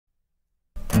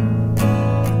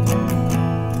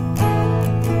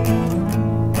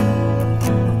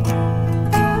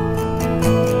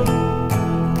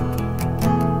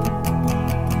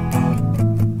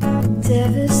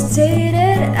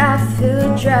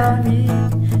feel drowning.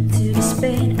 To this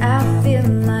pain I feel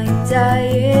like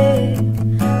dying.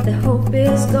 The hope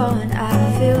is gone, I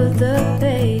feel the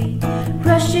pain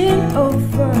rushing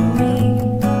over me.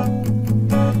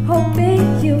 Hoping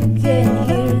you can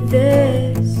hear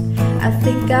this. I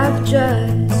think I've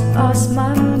just lost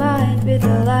my mind with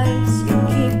the lies you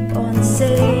keep on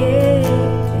saying.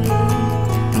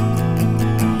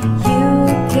 You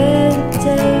can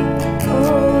take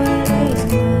all is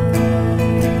mine.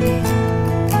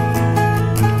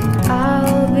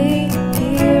 I'll be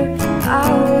here, I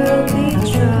will be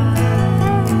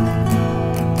trying.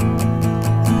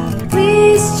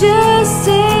 Please just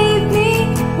save me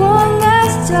one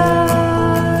last time.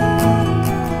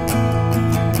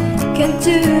 Can't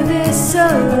do this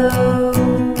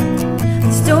alone.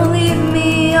 Just don't leave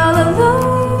me all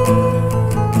alone.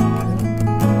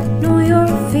 Know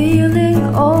you're feeling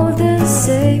all the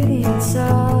same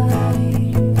inside.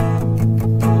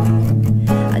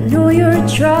 I know you're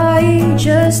trying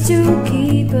just to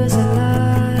keep us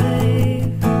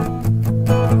alive.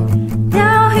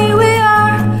 Now here we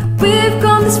are, we've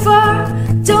come this far.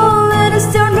 Don't let us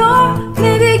down or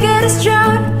maybe get us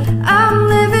drowned. I'm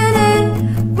living in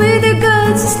with your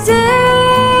guns to stay.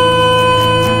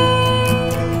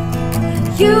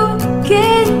 You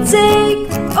can take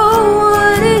all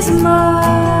what is mine.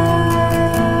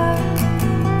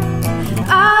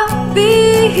 I'll be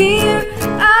here,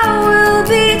 I will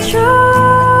be trying.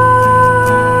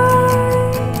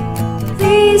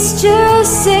 Please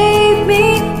just save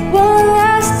me one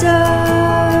last time.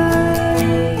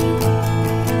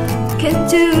 Can't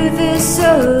do this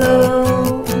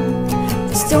alone.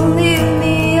 Just don't leave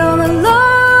me all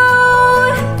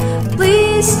alone.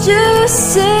 Please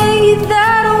just say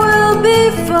that we'll be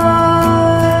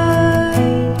fine.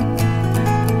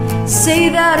 Say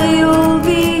that you'll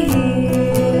be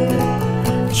here,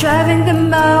 driving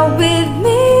them out with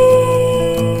me.